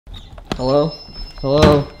Hello?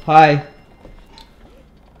 Hello? Hi.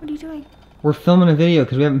 What are you doing? We're filming a video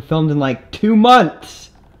because we haven't filmed in like 2 months.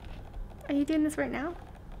 Are you doing this right now?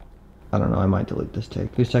 I don't know, I might delete this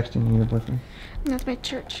take. Who's texting you, your boyfriend? That's my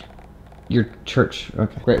church. Your church,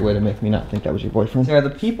 okay. Great way to make me not think that was your boyfriend. Sarah, the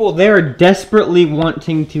people there are desperately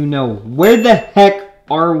wanting to know, where the heck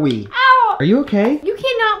are we? Ow! Are you okay? You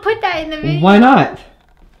cannot put that in the video. Why not?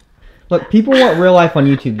 Look, people want real life on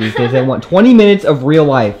YouTube these days. They want 20 minutes of real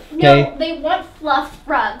life, okay? No, they want fluff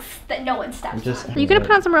rugs that no one steps on. Are you gonna gonna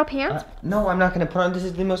put on some real pants? No, I'm not gonna put on. This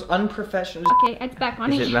is the most unprofessional. Okay, it's back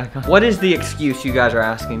on. Is it back on? What is the excuse you guys are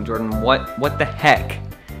asking, Jordan? What the heck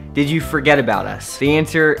did you forget about us? The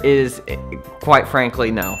answer is, quite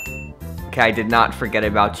frankly, no. Okay, I did not forget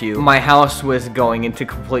about you. My house was going into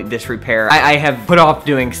complete disrepair. I have put off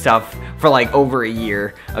doing stuff for like over a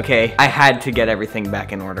year, okay? I had to get everything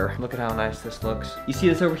back in order. Look at how nice this looks. You see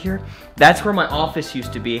this over here? That's where my office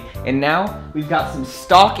used to be. And now we've got some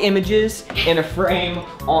stock images in a frame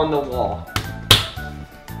on the wall.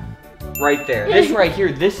 Right there. This right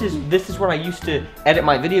here, this is what I used to edit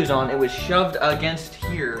my videos on. It was shoved against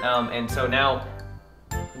here. And so now,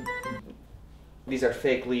 these are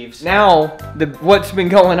fake leaves. Now, what's been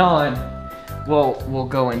going on, we'll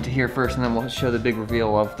go into here first and then we'll show the big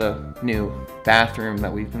reveal of the new bathroom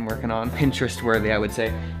that we've been working on. Pinterest worthy, I would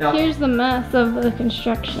say. Now, here's the mess of the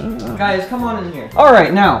construction. Guys, come on in here. All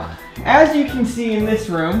right, now, as you can see in this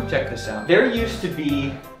room, check this out. There used to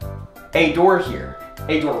be a door here.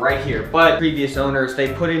 A door right here, but previous owners,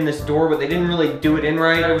 they put in this door, but they didn't really do it in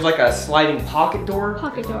right. It was like a sliding pocket door.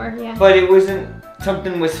 Pocket door, yeah. But it wasn't,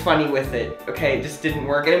 something was funny with it, okay? It just didn't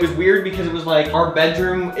work. And it was weird because it was like, our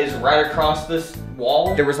bedroom is right across this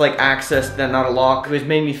wall. There was like access, then not a lock. It was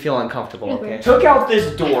made me feel uncomfortable, okay? Took out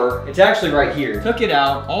this door, it's actually right here. Took it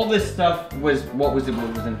out, all this stuff was, what was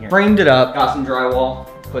in here? Framed it up, got some drywall,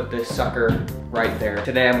 put this sucker right there.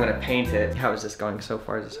 Today I'm gonna paint it. How is this going so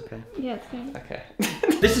far? Is this okay? Yeah, it's good. Okay.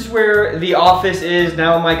 This is where the office is.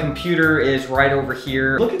 Now my computer is right over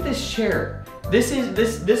here. Look at this chair.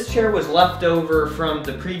 This chair was left over from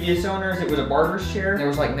the previous owners. It was a barber's chair. There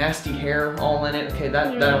was like nasty hair all in it. Okay,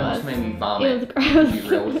 that almost made me vomit. It was gross. To be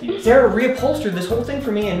real with you. Sarah reupholstered this whole thing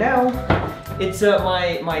for me, and now it's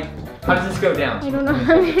my. How does this go down? I don't know.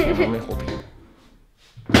 Let me hold it.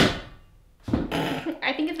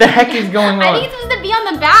 I think it's the heck is going on? I think it's supposed to be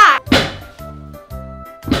on the back.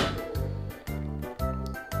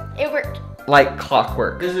 It worked. Like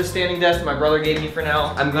clockwork. This is a standing desk that my brother gave me for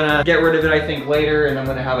now. I'm gonna get rid of it, I think, later, and I'm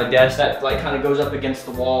gonna have a desk that like kind of goes up against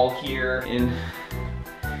the wall here. And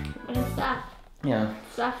what is that? Yeah.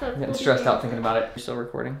 Stuff that's I'm getting stressed out thinking about it. You're still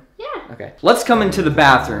recording? Yeah. Okay. Let's come into the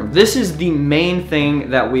bathroom. This is the main thing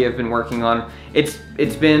that we have been working on. It's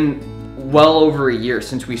been well over a year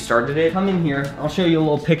since we started it. Come in here. I'll show you a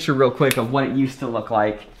little picture real quick of what it used to look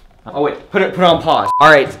like. Oh wait, put it on pause.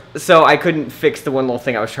 All right, so I couldn't fix the one little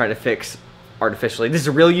thing I was trying to fix artificially. This is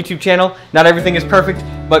a real YouTube channel. Not everything is perfect,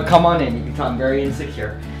 but come on in. You can tell I'm very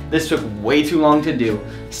insecure. This took way too long to do.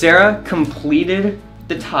 Sarah completed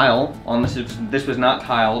the tile on this. This was not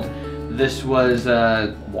tiled. This was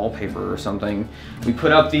wallpaper or something. We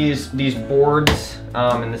put up these boards,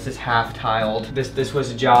 and this is half tiled. This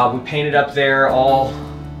was a job. We painted up there all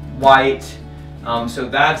white. So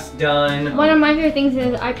that's done. One of my favorite things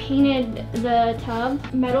is I painted the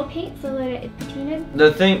tub metal paint so that it patinted.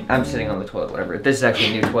 The thing, I'm sitting on the toilet, whatever. This is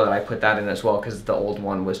actually a new toilet. I put that in as well because the old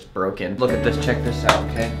one was broken. Look at this, check this out,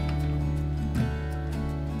 okay?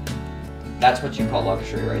 That's what you call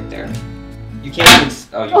luxury right there. You can't even,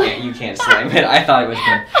 oh, you can't slam it. I thought it was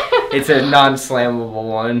good. It's a non-slammable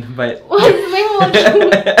one, but.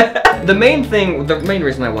 The main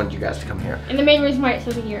reason I wanted you guys to come here. And the main reason why it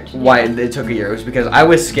took a year to do. Why it took a year was because I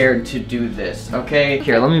was scared to do this, okay?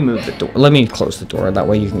 Here, let me move the door. Let me close the door. That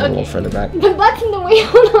way you can go a little further back. The butt's in the way,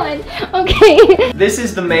 hold on. Okay. This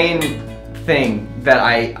is the main thing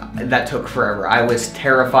that took forever. I was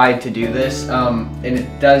terrified to do this, and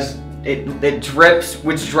it drips,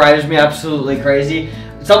 which drives me absolutely crazy.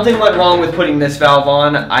 Something went wrong with putting this valve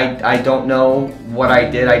on. I don't know what I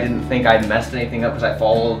did. I didn't think I messed anything up because I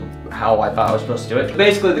followed how I thought I was supposed to do it.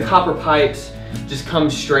 Basically, the copper pipes just come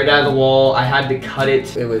straight out of the wall. I had to cut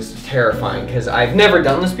it. It was terrifying because I've never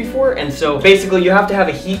done this before. And so basically you have to have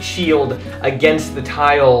a heat shield against the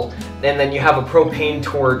tile, and then you have a propane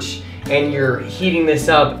torch and you're heating this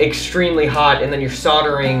up extremely hot, and then you're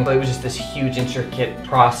soldering. It was just this huge intricate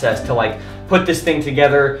process to like put this thing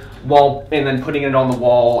together and then putting it on the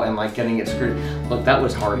wall and like getting it screwed. Look, that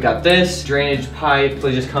was hard. Got this drainage pipe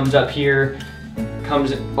that just comes up here,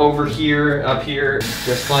 comes over here, up here,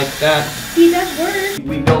 just like that. See, that works.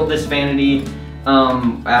 We built this vanity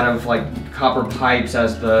out of like copper pipes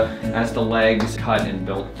as the legs, cut and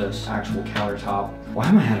built this actual countertop. Why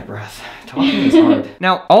am I out of breath? Talking is hard.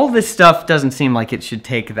 Now, all this stuff doesn't seem like it should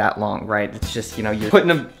take that long, right? It's just, you know, you're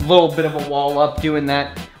putting a little bit of a wall up, doing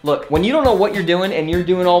that. Look, when you don't know what you're doing and you're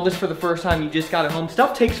doing all this for the first time, you just got it home,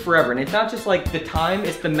 stuff takes forever. And it's not just like the time,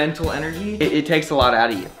 it's the mental energy. It takes a lot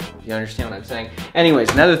out of you. You understand what I'm saying?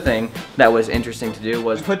 Anyways, another thing that was interesting to do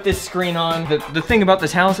was put this screen on. The thing about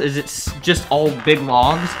this house is it's just all big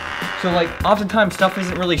logs. So like oftentimes stuff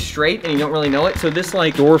isn't really straight and you don't really know it. So this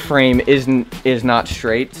like door frame is not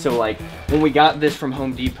straight. So like when we got this from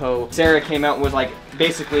Home Depot, Sarah came out and was like,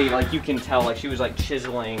 basically like you can tell like she was like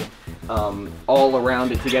chiseling all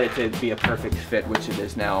around it to get it to be a perfect fit, which it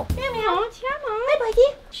is now. Hi,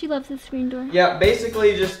 Buddy. She loves the screen door. Yeah,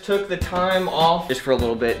 basically just took the time off just for a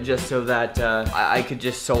little bit, just so that I could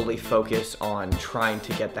just solely focus on trying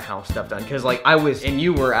to get the house stuff done. Cause like I was, and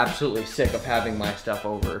you were absolutely sick of having my stuff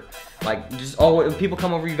over. Like just when people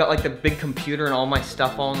come over, you got like the big computer and all my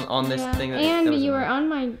stuff on this thing. And you were on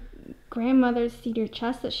my grandmother's cedar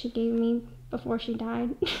chest that she gave me before she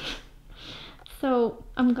died. So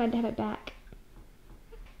I'm glad to have it back.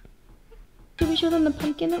 Did we show them the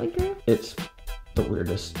pumpkin that we grew? It's the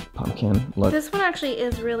weirdest pumpkin. Look. This one actually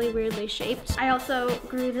is really weirdly shaped. I also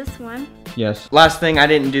grew this one. Yes. Last thing, I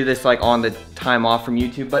didn't do this like on the time off from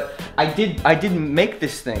YouTube, but I did make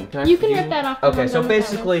this thing. You can rip that off. Okay, so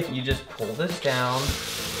basically you just pull this down.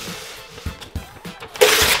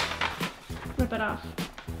 Rip it off.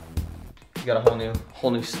 You got a whole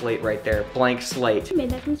new slate right there. Blank slate. You made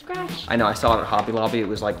that from scratch. I know, I saw it at Hobby Lobby. It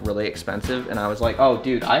was like really expensive. And I was like, oh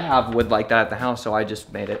dude, I have wood like that at the house. So I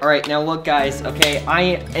just made it. All right, now look guys, okay. I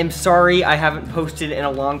am sorry I haven't posted in a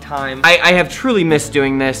long time. I have truly missed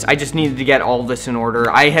doing this. I just needed to get all this in order.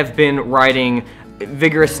 I have been writing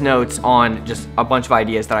vigorous notes on just a bunch of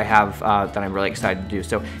ideas that I have that I'm really excited to do.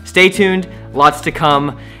 So stay tuned, lots to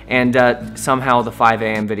come. And somehow the 5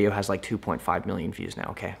 a.m. video has like 2.5 million views now,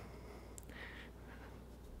 okay?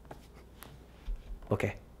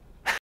 Okay.